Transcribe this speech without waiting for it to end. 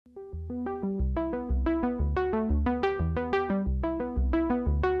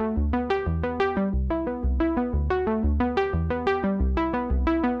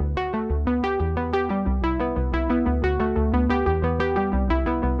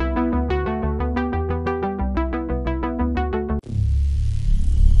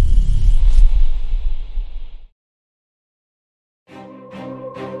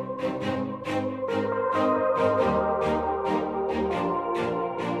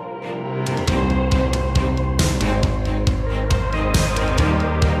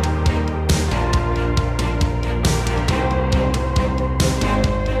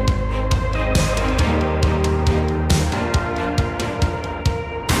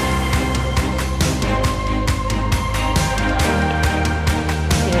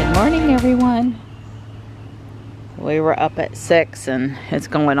everyone. We were up at 6 and it's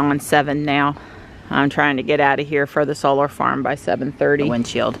going on 7 now. I'm trying to get out of here for the solar farm by 7:30.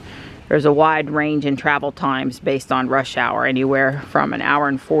 Windshield. There's a wide range in travel times based on rush hour, anywhere from 1 hour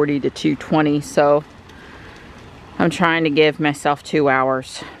and 40 to 2:20. So I'm trying to give myself 2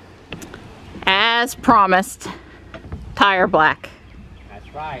 hours. As promised, tire black.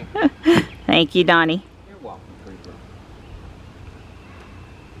 That's right. Thank you, Donnie. You're welcome, Creeper.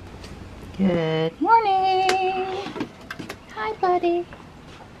 Good morning. Hi, buddy.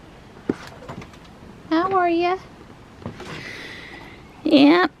 How are you?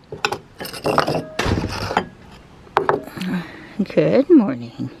 Yeah. Good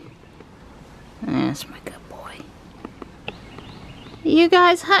morning. That's my good boy. You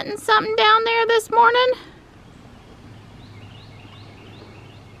guys hunting something down there this morning?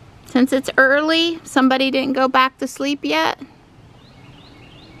 Since it's early, somebody didn't go back to sleep yet?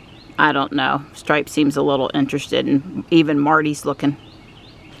 I don't know. Stripe seems a little interested, and even Marty's looking.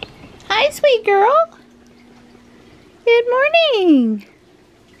 Hi, sweet girl. Good morning.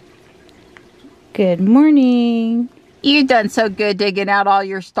 Good morning. You've done so good digging out all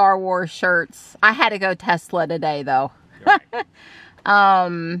your Star Wars shirts. I had to go Tesla today, though.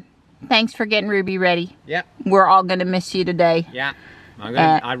 Thanks for getting Ruby ready. Yep. We're all gonna miss you today. Yeah.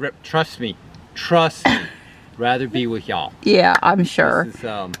 Trust me. Rather be with y'all. Yeah, I'm sure. This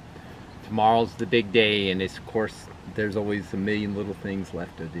is, tomorrow's the big day, and it's, of course, there's always a million little things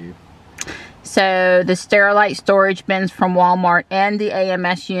left to do. So the Sterilite storage bins from Walmart and the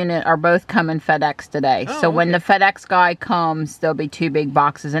AMS unit are both coming FedEx today. Oh, so okay. when the FedEx guy comes, there'll be 2 big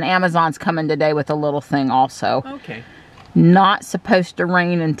boxes. And Amazon's coming today with a little thing also. Okay. Not supposed to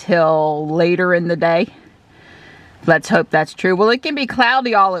rain until later in the day. Let's hope that's true. Well, it can be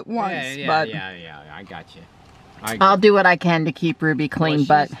cloudy all at once. Yeah, I got you. I'll do what I can to keep Ruby clean,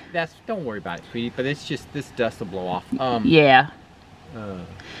 well, but... don't worry about it, sweetie. But it's just, this dust will blow off. Yeah.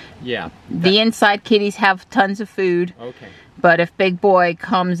 Yeah. The inside kitties have tons of food. Okay. But if Big Boy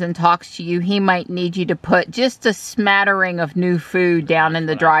comes and talks to you, he might need you to put just a smattering of new food down in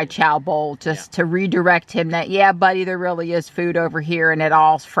the dry chow bowl just to redirect him that, yeah, buddy, there really is food over here and it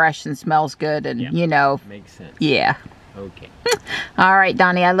all's fresh and smells good and, you know. Makes sense. Yeah. Okay. All right,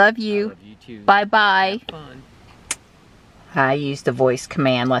 Donnie, I love you. I love you too. Bye-bye. Have fun. I used the voice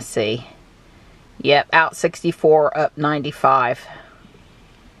command. Let's see. Yep, out 64, up 95.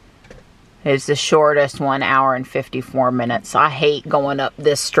 It's the shortest 1 hour and 54 minutes. I hate going up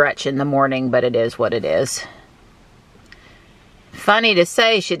this stretch in the morning, but it is what it is. Funny to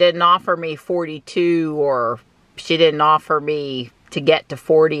say, she didn't offer me 42, or she didn't offer me to get to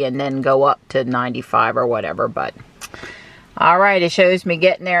 40 and then go up to 95 or whatever, but... Alright, it shows me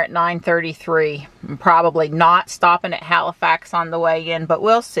getting there at 9:33. I'm probably not stopping at Halifax on the way in, but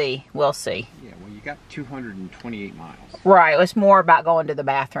we'll see. We'll see. Yeah, well, you got 228 miles. Right, it's more about going to the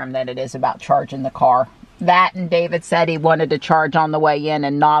bathroom than it is about charging the car. That, and David said he wanted to charge on the way in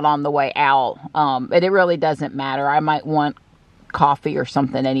and not on the way out. But it really doesn't matter. I might want coffee or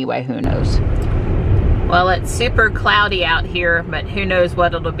something anyway, who knows. Well, it's super cloudy out here, but who knows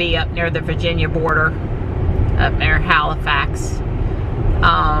what it'll be up near the Virginia border. Up near Halifax.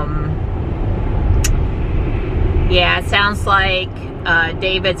 Yeah, it sounds like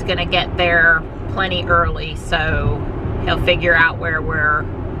David's gonna get there plenty early, so he'll figure out where we're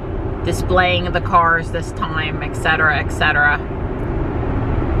displaying the cars this time, etc., etc.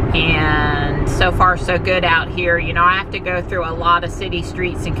 And so far so good out here. You know, I have to go through a lot of city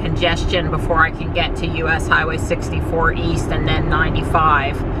streets and congestion before I can get to US Highway 64 East and then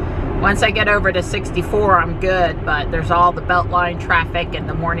 95. Once I get over to 64, I'm good, but there's all the Beltline traffic and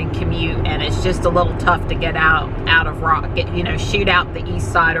the morning commute, and it's just a little tough to get out of Raleigh, you know, shoot out the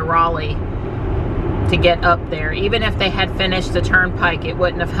east side of Raleigh to get up there. Even if they had finished the turnpike, it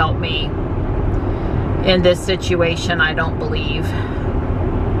wouldn't have helped me in this situation, I don't believe.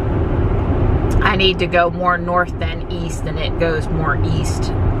 I need to go more north than east, and it goes more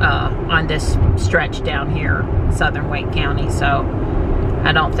east on this stretch down here, southern Wake County, so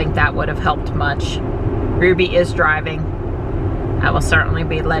I don't think that would have helped much. Ruby is driving. I will certainly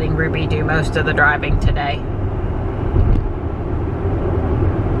be letting Ruby do most of the driving today.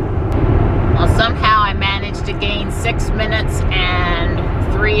 Well, somehow I managed to gain 6 minutes and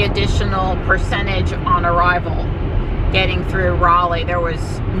 3 additional percentage on arrival getting through Raleigh. There was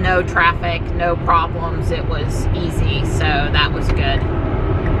no traffic, no problems. It was easy, so that was good.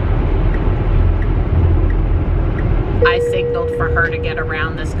 I signaled for her to get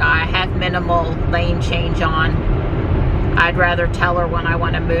around this guy. I have minimal lane change on. I'd rather tell her when I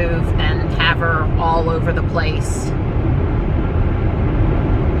want to move than have her all over the place.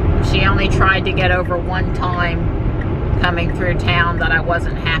 She only tried to get over one time coming through town that I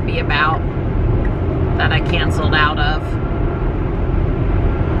wasn't happy about, that I canceled out of.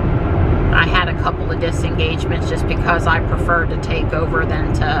 I had a couple of disengagements just because I prefer to take over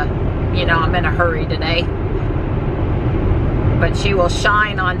than to, you know, I'm in a hurry today. But she will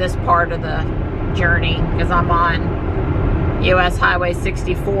shine on this part of the journey because I'm on US Highway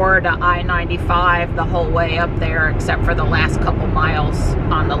 64 to I-95 the whole way up there, except for the last couple miles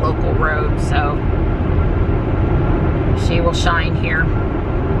on the local road. So she will shine here.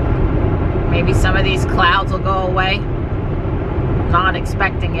 Maybe some of these clouds will go away. Not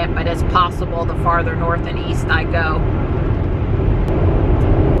expecting it, but it's possible the farther north and east I go.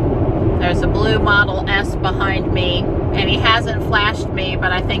 There's a blue Model S behind me, and he hasn't flashed me,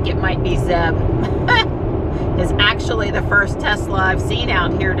 but I think it might be Zeb. It's actually the first Tesla I've seen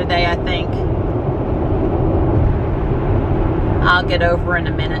out here today, I think. I'll get over in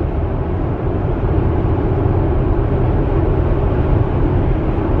a minute.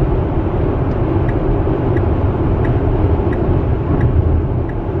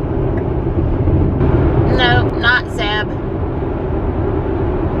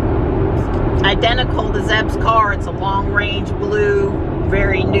 Identical to Zeb's car. It's a long-range blue,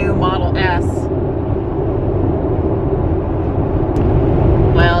 very new Model S.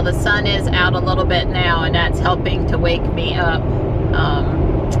 Well, the sun is out a little bit now, and that's helping to wake me up.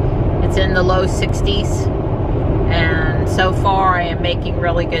 It's in the low 60s, and so far I am making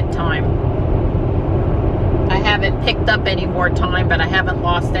really good time. I haven't picked up any more time, but I haven't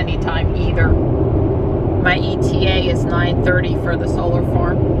lost any time either. My ETA is 9:30 for the solar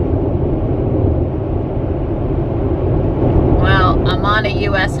farm. Well, I'm on a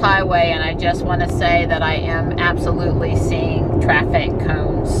US highway, and I just want to say that I am absolutely seeing traffic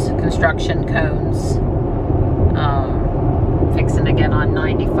cones, construction cones. Fixing to get on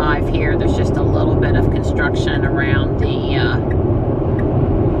 95 here. There's just a little bit of construction around the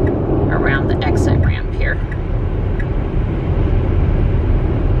exit ramp here.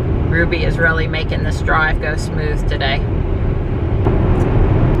 Ruby is really making this drive go smooth today.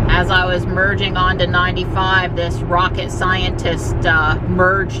 As I was merging onto 95, this rocket scientist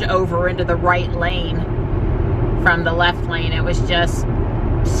merged over into the right lane from the left lane. It was just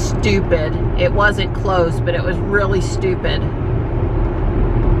stupid. It wasn't close, but it was really stupid.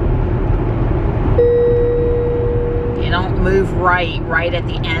 You don't move right at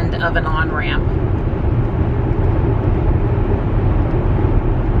the end of an on-ramp.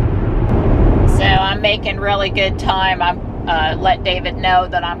 So I'm making really good time. I'm let David know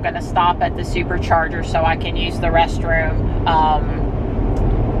that I'm going to stop at the supercharger so I can use the restroom.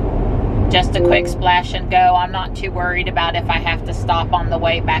 Just a quick splash and go. I'm not too worried about if I have to stop on the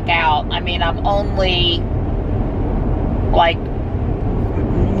way back out. I mean, I'm only like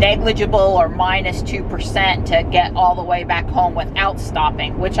negligible or minus 2% to get all the way back home without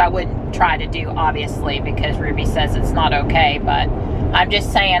stopping, which I wouldn't try to do, obviously, because Ruby says it's not okay. But I'm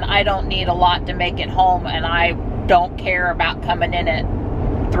just saying I don't need a lot to make it home, and I don't care about coming in at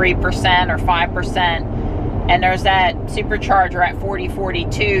 3% or 5%. And there's that supercharger at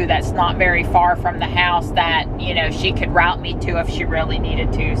 4042 that's not very far from the house that, you know, she could route me to if she really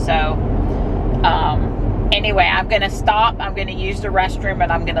needed to. So anyway, I'm gonna stop, I'm gonna use the restroom,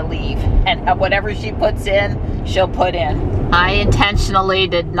 and I'm gonna leave, and whatever she puts in, she'll put in. I intentionally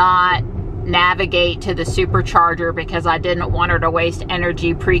did not navigate to the supercharger because I didn't want her to waste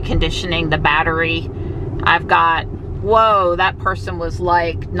energy preconditioning the battery. I've got, whoa, that person was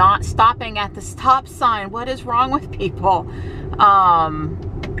like not stopping at the stop sign. What is wrong with people?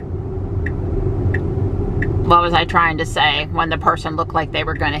 What was I trying to say when the person looked like they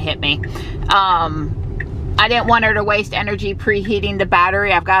were going to hit me? I didn't want her to waste energy preheating the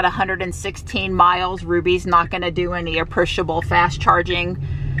battery. I've got 116 miles. Ruby's not going to do any appreciable fast charging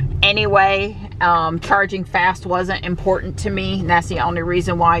anyway. Charging fast wasn't important to me, and that's the only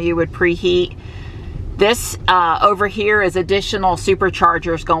reason why you would preheat. This over here is additional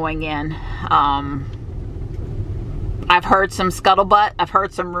superchargers going in. I've heard some scuttlebutt. I've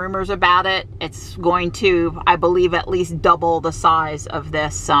heard some rumors about it. It's going to, I believe, at least double the size of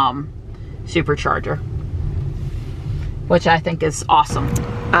this supercharger, which I think is awesome.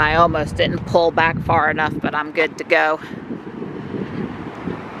 I almost didn't pull back far enough, but I'm good to go.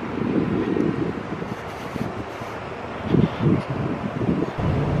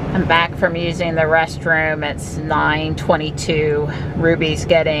 I'm back from using the restroom. It's 9:22. Ruby's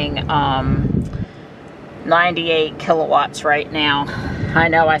getting 98 kilowatts right now. I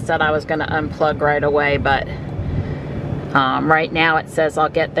know I said I was going to unplug right away, but right now it says I'll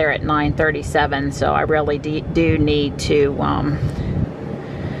get there at 9:37, so I really do need to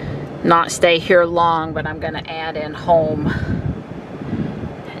not stay here long, but I'm going to add in home.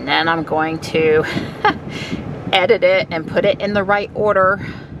 And then I'm going to edit it and put it in the right order.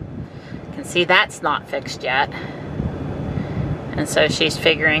 You can see that's not fixed yet. And so she's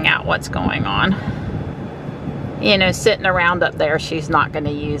figuring out what's going on. You know, sitting around up there, she's not going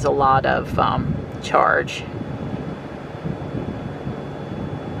to use a lot of charge.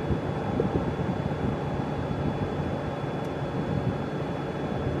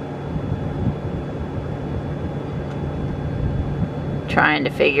 Trying to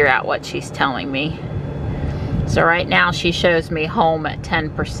figure out what she's telling me. So right now she shows me home at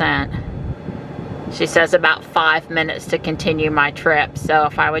 10%. She says about 5 minutes to continue my trip. So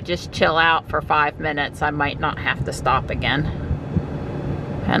if I would just chill out for 5 minutes, I might not have to stop again.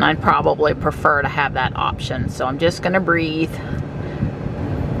 And I'd probably prefer to have that option. So I'm just gonna breathe.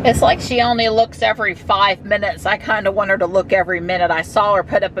 It's like she only looks every 5 minutes. I kind of want her to look every minute. I saw her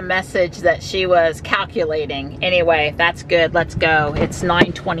put up a message that she was calculating. Anyway, that's good. Let's go. It's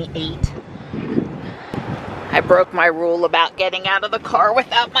 9:28. I broke my rule about getting out of the car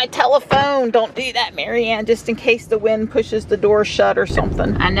without my telephone. Don't do that, Marianne, just in case the wind pushes the door shut or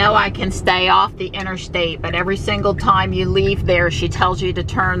something. I know I can stay off the interstate, but every single time you leave there, she tells you to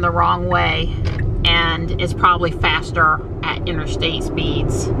turn the wrong way. And it's probably faster at interstate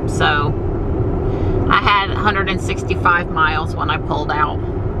speeds. So I had 165 miles when I pulled out.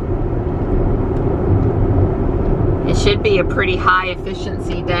 It should be a pretty high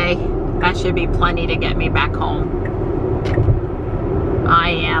efficiency day. That should be plenty to get me back home. I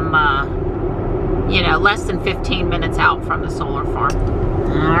am, you know, less than 15 minutes out from the solar farm.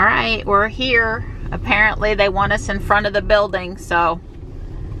 All right, we're here. Apparently they want us in front of the building, so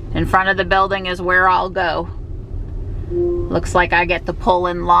in front of the building is where I'll go. Looks like I get to pull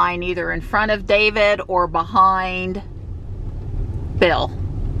in line either in front of David or behind Bill.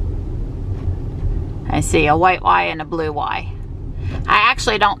 I see a white Y and a blue Y. I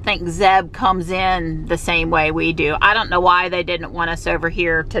actually don't think Zeb comes in the same way we do. I don't know why they didn't want us over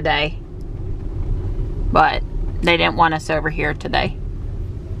here today. But they didn't want us over here today.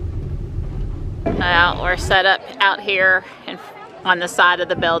 Well, we're set up out here on the side of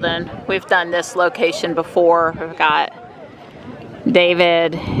the building. We've done this location before. We've got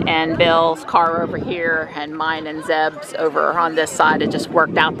David and Bill's car over here and mine and Zeb's over on this side. It just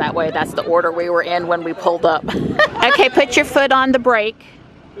worked out that way. That's the order we were in when we pulled up. Okay, put your foot on the brake.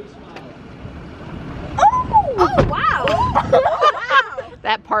 Oh, wow. Oh, wow.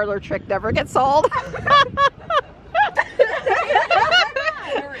 That parlor trick never gets old.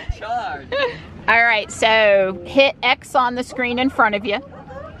 You're in charge. All right, so hit X on the screen in front of you.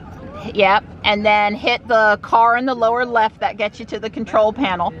 Yep, and then hit the car in the lower left. That gets you to the control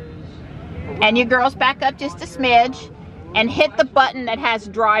panel. And you girls back up just a smidge and hit the button that has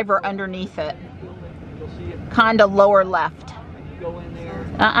driver underneath it. Kind of lower left.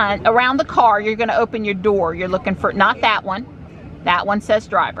 Around the car, you're going to open your door. You're looking for, not that one. That one says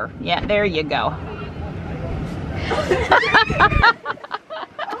driver. Yeah, there you go.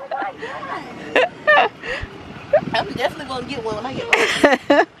 I'm definitely going to get one when I get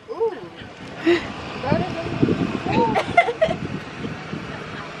one. Ooh.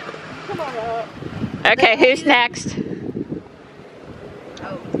 Come on, Rob. Okay, who's next?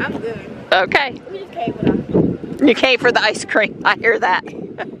 Oh, I'm good. Okay. We just came with You came for the ice cream. I hear that.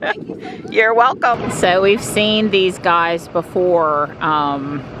 You're welcome. So we've seen these guys before.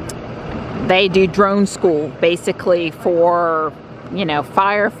 They do drone school basically for, you know,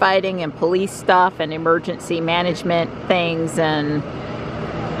 firefighting and police stuff and emergency management things, and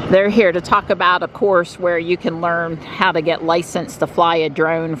they're here to talk about a course where you can learn how to get licensed to fly a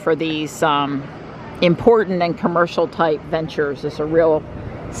drone for these important and commercial type ventures. It's a real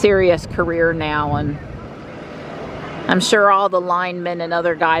serious career now, and I'm sure all the linemen and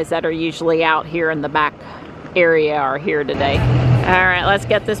other guys that are usually out here in the back area are here today. All right, let's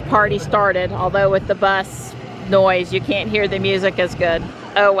get this party started. Although with the bus noise, you can't hear the music as good.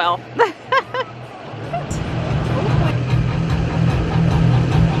 Oh well.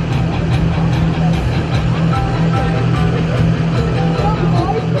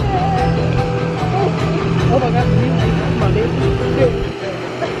 Oh my God, come on, dude.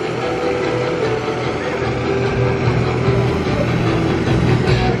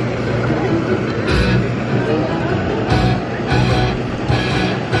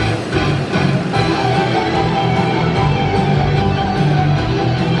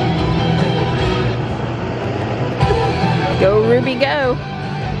 Go Ruby, go.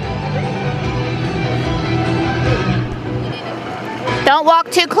 Don't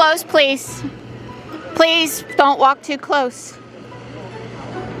walk too close, please. Please don't walk too close.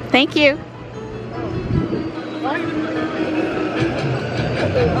 Thank you.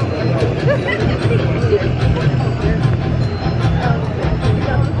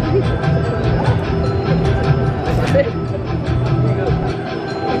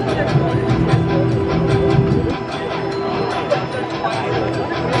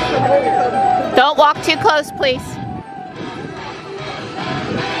 Don't walk too close, please.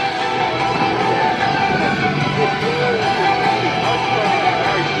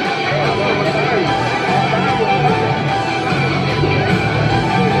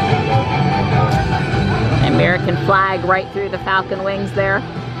 American flag right through the Falcon wings there.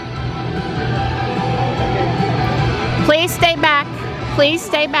 Please stay back. Please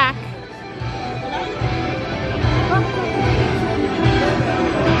stay back.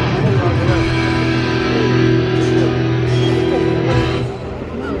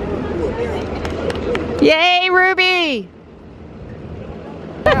 Yay, Ruby!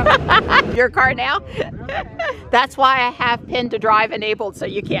 Your car now? That's why I have pin to drive enabled, so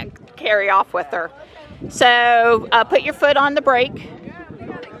you can't carry off with her. So put your foot on the brake.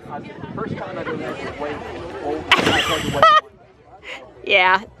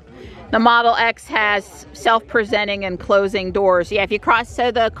 Yeah, the Model X has self-presenting and closing doors. Yeah, if you cross, so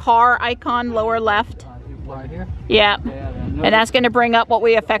the car icon lower left. Yeah, and that's going to bring up what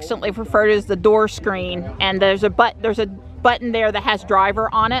we affectionately refer to as the door screen. And there's a button there that has driver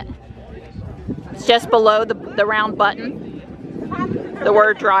on it. It's just below the round button. The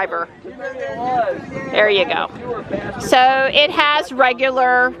word driver. There you go. So it has a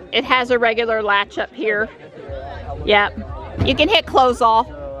regular latch up here. Yep. You can hit close all.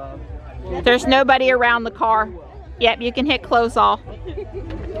 There's nobody around the car. Yep, you can hit close all.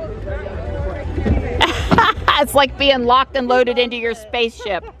 It's like being locked and loaded into your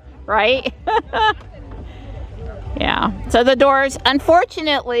spaceship, right? Yeah. So the doors,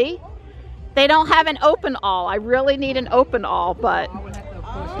 unfortunately, they don't have an open all. I really need an open all, but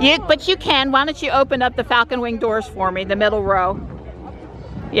you can. Why don't you open up the Falcon Wing doors for me, the middle row?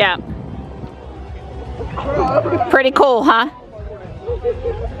 Yeah. Pretty cool, huh?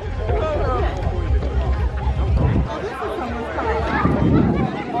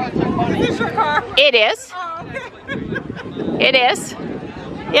 Is this your car? It is. Oh, okay. It is.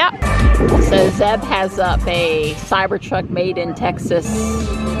 Yep. So Zeb has up a Cybertruck made in Texas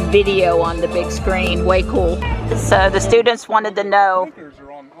video on the big screen. Way cool. So the students wanted to know. Blinkers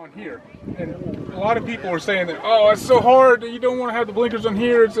are on here, and a lot of people are saying that, oh, it's so hard. You don't want to have the blinkers on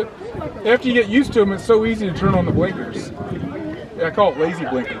here. After you get used to them, it's so easy to turn on the blinkers. I call it lazy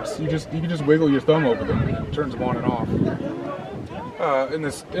blinkers. You can just wiggle your thumb over them, and it turns them on and off.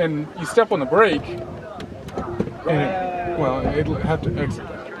 And you step on the brake, and it'll have to exit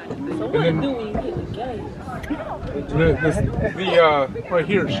that. And then right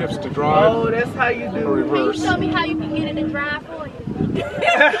here it shifts to drive. Oh, that's how you do or reverse. Can you tell me how you can get it to drive for you?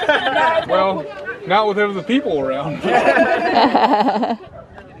 Well, not with other people around.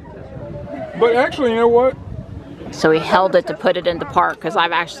 But actually, you know what? So he held it to put it into park because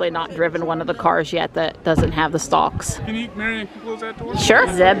I've actually not driven one of the cars yet that doesn't have the stalks. Can you, Marion, close that door? Sure.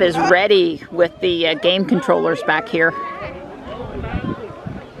 Zeb is ready with the game controllers back here.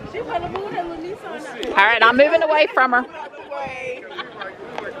 All right, I'm moving away from her.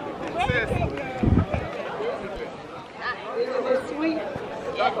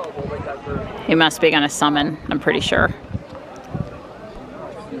 He must be going to summon, I'm pretty sure.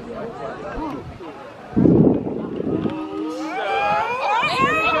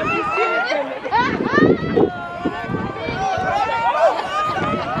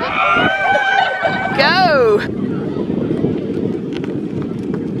 Go!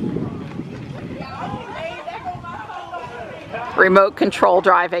 Remote control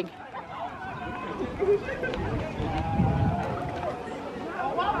driving.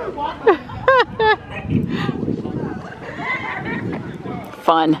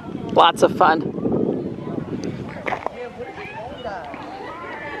 Fun. Lots of fun.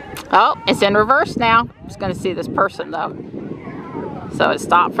 Oh, it's in reverse now. I'm just going to see this person though. So it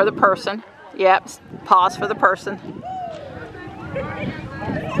stopped for the person. Yep, pause for the person.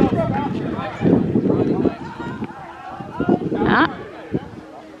 Ah.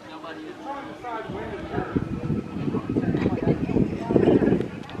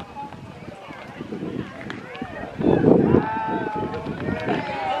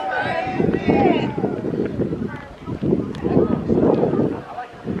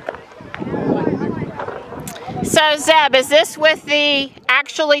 So Zeb, is this with the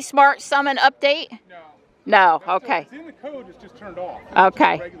actually Smart Summon update? No. No, okay. It's in the code, it's just turned off.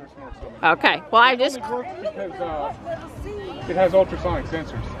 Okay. Regular Smart Summon. Okay. Well, I just. It only works because it has ultrasonic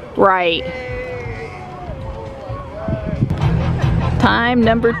sensors. Right. Time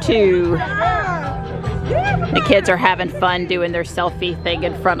number 2. The kids are having fun doing their selfie thing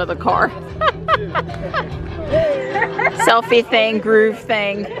in front of the car. Selfie thing, groove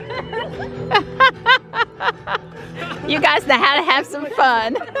thing. You guys know how to have some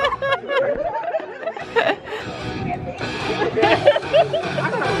fun.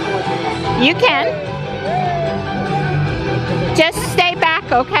 You can. Just stay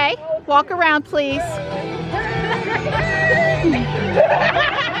back, okay? Walk around, please.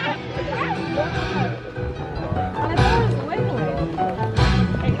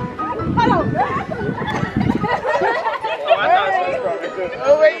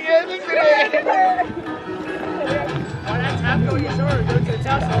 Oh wait, yeah, look at that.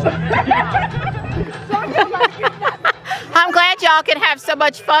 I'm glad y'all can have so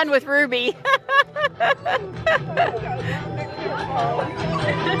much fun with Ruby.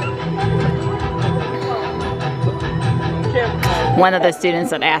 One of the students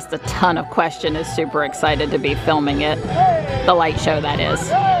that asked a ton of questions is super excited to be filming it. The light show, that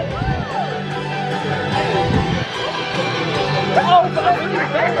is.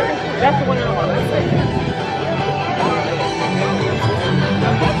 That's the one I want to say.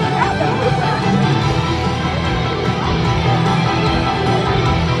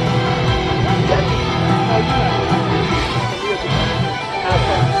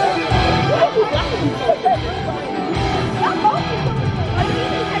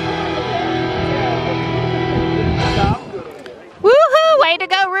 Woohoo! Way to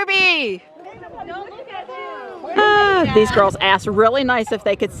go, Ruby! These girls asked really nice if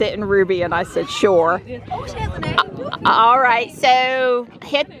they could sit in Ruby, and I said sure. All right, so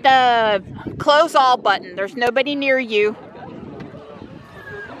hit the close all button. There's nobody near you.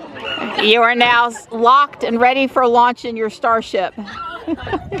 You are now locked and ready for launch in your Starship.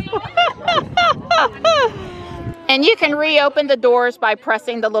 And you can reopen the doors by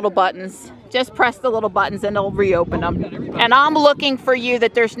pressing the little buttons. Just press the little buttons and it'll reopen them. And I'm looking for you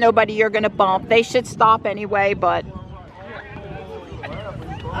that there's nobody you're gonna bump. They should stop anyway, but...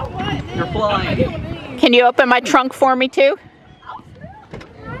 You're flying. Can you open my trunk for me too?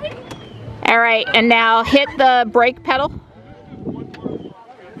 All right, and now hit the brake pedal.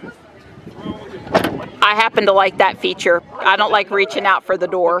 I happen to like that feature. I don't like reaching out for the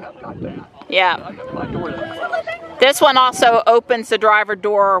door. Yeah. This one also opens the driver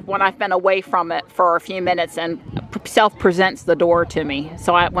door when I've been away from it for a few minutes and self-presents the door to me.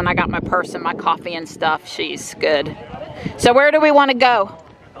 So when I got my purse and my coffee and stuff, she's good. So where do we want to go?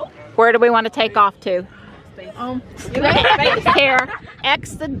 Where do we want to take off to? Here,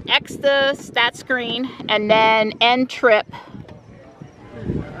 X the stat screen, and then end trip.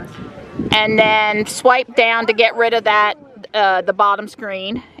 And then swipe down to get rid of that, the bottom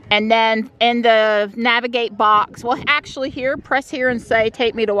screen. And then in the navigate box, well, actually here, press here and say,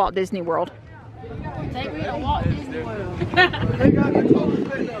 take me to Walt Disney World. Take me to Walt Disney World.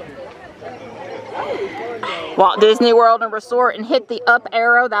 Walt Disney World and Resort, and hit the up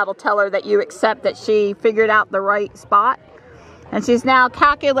arrow. That'll tell her that you accept that she figured out the right spot. And she's now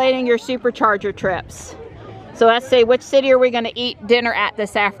calculating your supercharger trips. So let's see, which city are we going to eat dinner at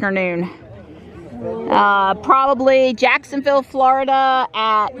this afternoon? Probably Jacksonville, Florida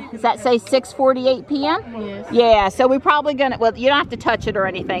at, does that say 6:48 p.m.? Yes. Yeah, so we probably gonna, well, you don't have to touch it or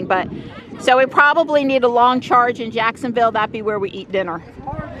anything, but, so we probably need a long charge in Jacksonville. That'd be where we eat dinner.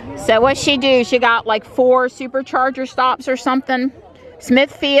 So what'd she do? She got like 4 supercharger stops or something.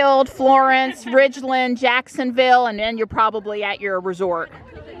 Smithfield, Florence, Ridgeland, Jacksonville, and then you're probably at your resort.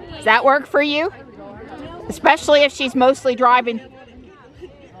 Does that work for you? Especially if she's mostly driving.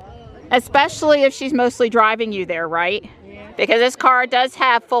 Especially if she's mostly driving you there, right? Yeah. Because this car does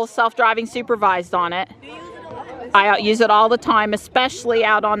have full self-driving supervised on it. I use it all the time, especially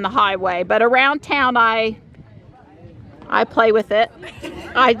out on the highway. But around town, I play with it.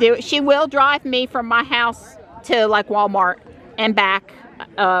 I do. She will drive me from my house to like Walmart and back,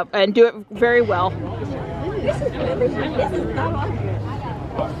 and do it very well.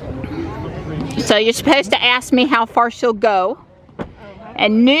 So you're supposed to ask me how far she'll go.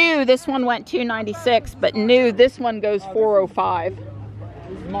 And new, this one went 296, but new, this one goes 405.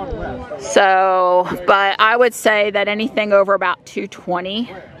 So, but I would say that anything over about 220,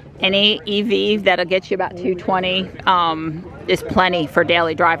 any EV that'll get you about 220 is plenty for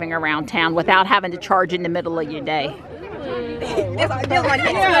daily driving around town without having to charge in the middle of your day.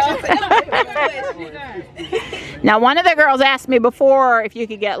 Now, one of the girls asked me before if you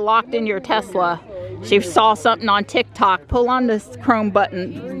could get locked in your Tesla. She saw something on TikTok. Pull on this chrome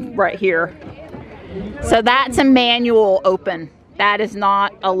button right here. So that's a manual open. That is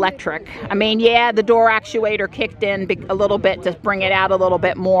not electric. I mean, yeah, the door actuator kicked in a little bit to bring it out a little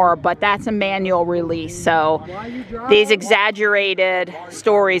bit more, but that's a manual release. So these exaggerated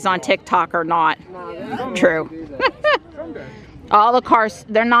stories on TikTok are not true. All the cars,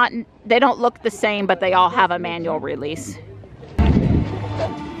 they don't look the same, but they all have a manual release.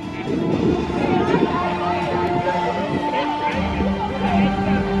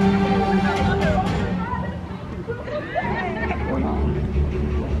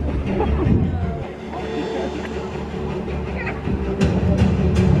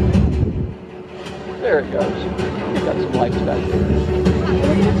 There it goes. Got some lights back there.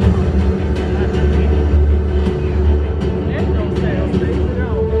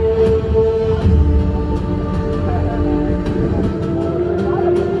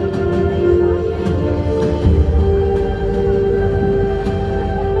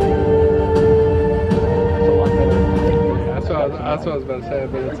 That's what I was about to say,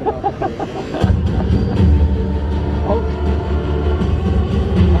 but it's enough.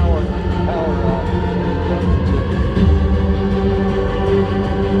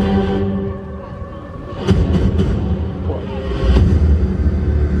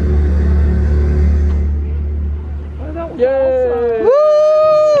 Yay! Woo!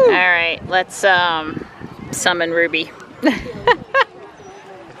 All right, let's summon Ruby.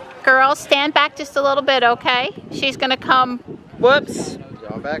 Girls, stand back just a little bit, okay? She's gonna come. Whoops.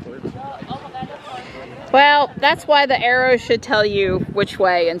 Going backwards. Well, that's why the arrow should tell you which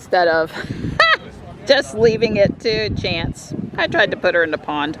way instead of just leaving it to chance. I tried to put her in the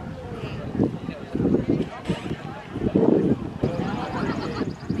pond.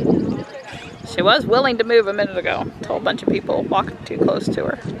 She was willing to move a minute ago until a bunch of people walked too close to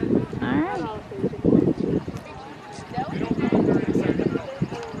her. All right.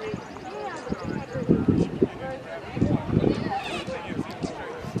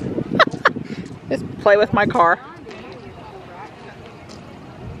 Just play with my car.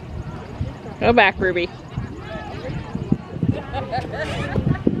 Go back, Ruby.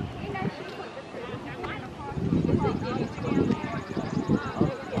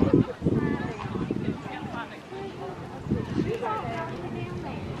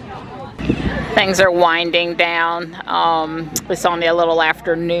 Things are winding down. It's only a little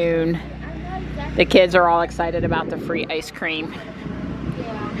afternoon. The kids are all excited about the free ice cream.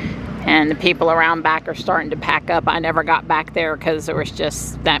 And the people around back are starting to pack up. I never got back there because there was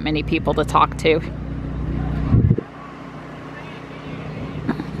just that many people to talk to.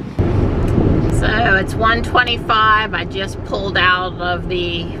 So it's 1:25. I just pulled out of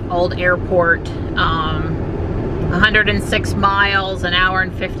the old airport. 106 miles, an hour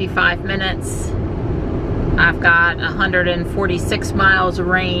and 55 minutes. I've got 146 miles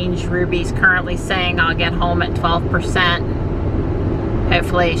range. Ruby's currently saying I'll get home at 12%.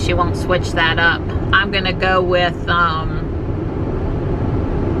 Hopefully she won't switch that up. I'm gonna go with, I'm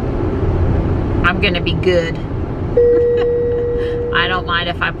gonna be good. I don't mind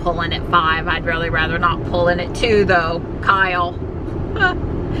if I pull in at 5. I'd really rather not pull in at 2 though, Kyle.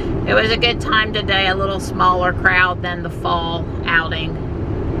 It was a good time today, a little smaller crowd than the fall outing.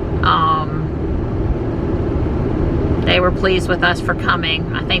 They were pleased with us for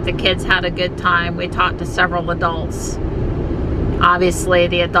coming. I think the kids had a good time. We talked to several adults. Obviously,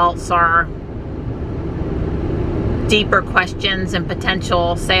 the adults are deeper questions and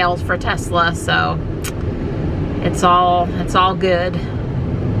potential sales for Tesla, so it's all good.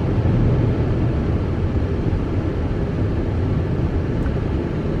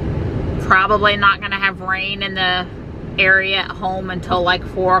 Probably not going to have rain in the area at home until like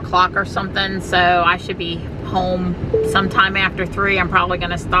 4 o'clock or something, so I should be home sometime after 3. I'm probably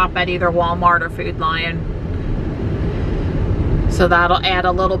going to stop at either Walmart or Food Lion. So that'll add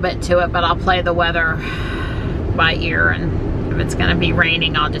a little bit to it, but I'll play the weather by ear, and if it's going to be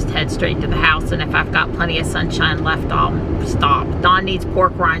raining, I'll just head straight to the house, and if I've got plenty of sunshine left, I'll stop. Don needs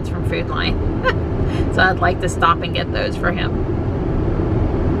pork rinds from Food Lion, so I'd like to stop and get those for him.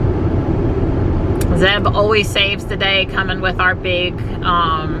 Zeb always saves the day coming with our big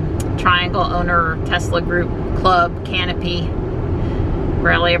Triangle Owner Tesla Group Club canopy.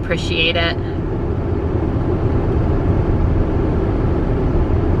 Really appreciate it.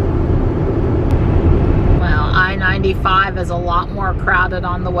 Well, I-95 is a lot more crowded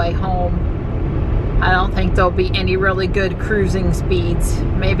on the way home. I don't think there'll be any really good cruising speeds.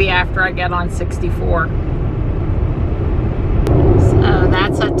 Maybe after I get on 64. So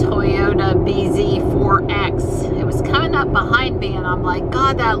that's a Toyota BZ4X. It was coming up behind me and I'm like,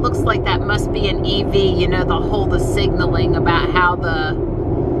 God, that looks like that must be an EV. You know, the signaling about how the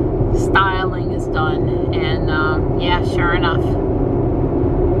styling is done. And And yeah, sure enough.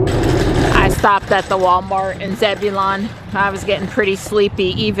 I stopped at the Walmart in Zebulon. I was getting pretty sleepy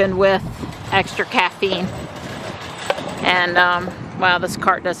even with extra caffeine. And wow, this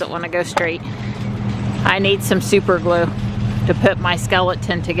cart doesn't want to go straight. I need some super glue to put my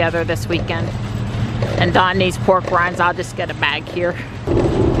skeleton together this weekend. And Don needs pork rinds. I'll just get a bag here.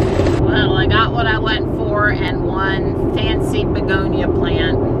 Well, I got what I went for and one fancy begonia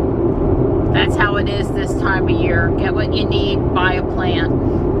plant. That's how it is this time of year. Get what you need, buy a plant.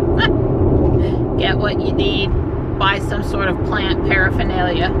 Get what you need, buy some sort of plant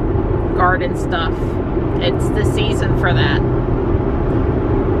paraphernalia, garden stuff. It's the season for that.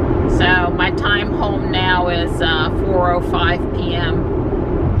 So my time home now is 4:05 p.m.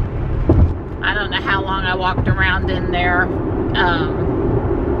 I don't know how long I walked around in there.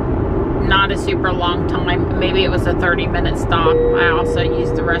 Not a super long time. Maybe it was a 30-minute stop. I also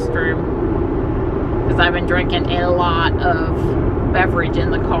used the restroom because I've been drinking a lot of beverage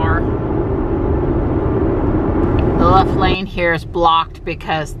in the car. The left lane here is blocked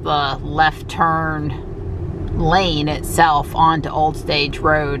because the left turn lane itself onto Old Stage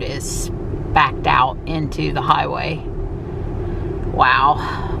Road is backed out into the highway. Wow,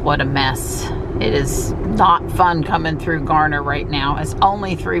 what a mess. It is not fun coming through Garner right now. It's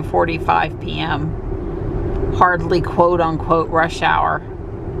only 3:45 p.m. Hardly quote-unquote rush hour.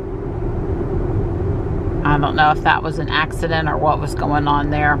 I don't know if that was an accident or what was going on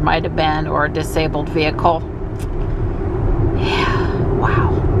there. Might have been, or a disabled vehicle. Yeah,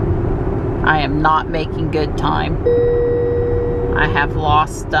 wow. I am not making good time. I have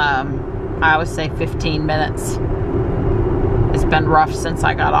lost, I would say 15 minutes. It's been rough since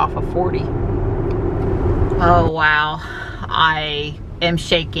I got off of 40. Oh, wow. I am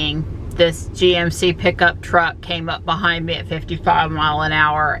shaking. This GMC pickup truck came up behind me at 55 miles an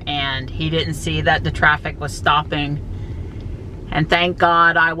hour, and he didn't see that the traffic was stopping. And thank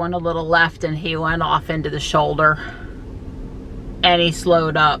God I went a little left and he went off into the shoulder. And he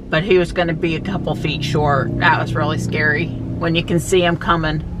slowed up, but he was going to be a couple feet short. That was really scary when you can see him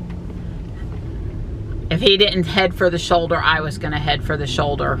coming. If he didn't head for the shoulder, I was going to head for the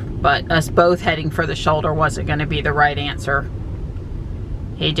shoulder. But us both heading for the shoulder wasn't going to be the right answer.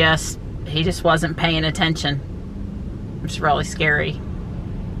 He just wasn't paying attention. It's really scary.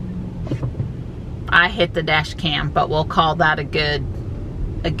 I hit the dash cam, but we'll call that a good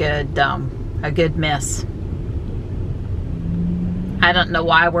miss. I don't know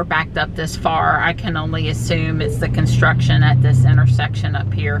why we're backed up this far. I can only assume it's the construction at this intersection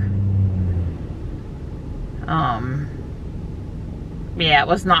up here. Yeah, it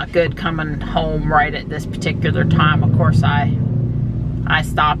was not good coming home right at this particular time. Of course, I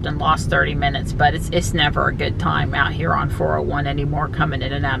stopped and lost 30 minutes, but it's never a good time out here on 401 anymore, coming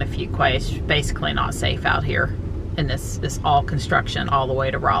in and out of Fuquay. It's basically not safe out here in this all construction all the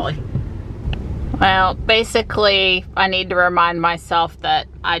way to Raleigh. Well, basically, I need to remind myself that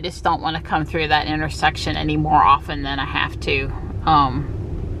I just don't want to come through that intersection any more often than I have to.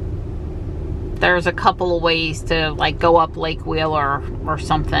 There's a couple of ways to like go up Lake Wheeler or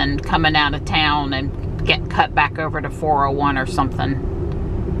something coming out of town and get cut back over to 401 or something.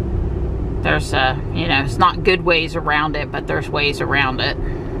 There's you know, it's not good ways around it, but there's ways around it.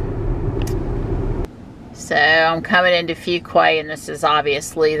 So I'm coming into Fuquay, and this is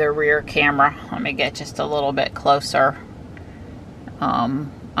obviously the rear camera. Let me get just a little bit closer.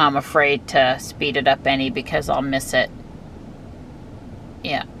 I'm afraid to speed it up any because I'll miss it.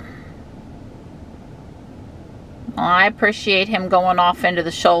 Yeah. Well, I appreciate him going off into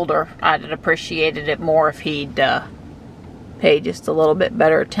the shoulder. I'd have appreciated it more if he'd paid just a little bit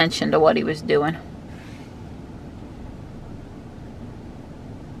better attention to what he was doing.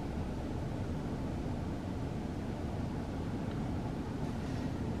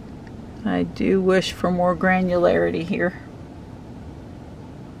 I do wish for more granularity here.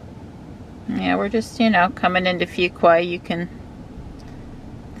 Yeah, we're just, you know, coming into Fuquay. You can,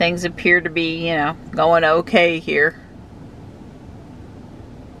 things appear to be, you know, going okay here.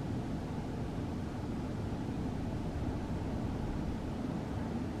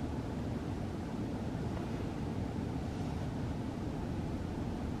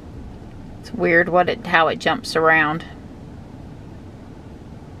 It's weird how it jumps around.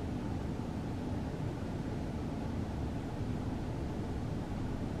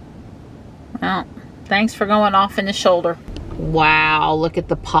 Well, thanks for going off in the shoulder. Wow, look at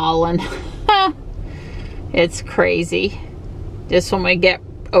the pollen. It's crazy. Just when we get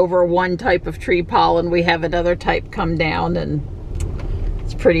over one type of tree pollen, we have another type come down, and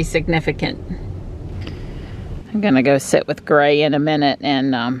it's pretty significant. I'm gonna go sit with Gray in a minute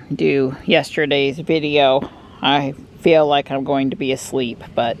and do yesterday's video. I feel like I'm going to be asleep,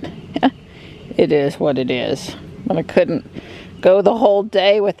 but it is what it is. But I couldn't go the whole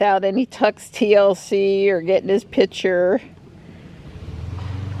day without any Tux TLC or getting his picture.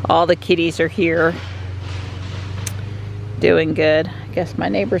 All the kitties are here. Doing good. I guess my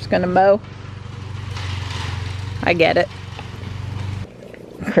neighbor's gonna mow. I get it.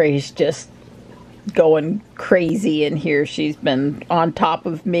 Gray's just going crazy in here. She's been on top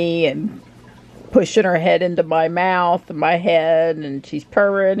of me and pushing her head into my mouth and my head, and she's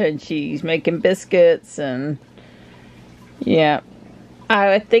purring and she's making biscuits, and yeah.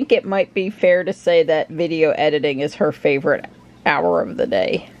 I think it might be fair to say that video editing is her favorite hour of the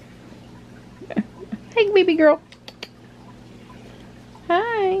day. Hey, baby girl.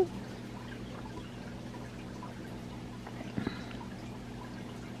 Hi.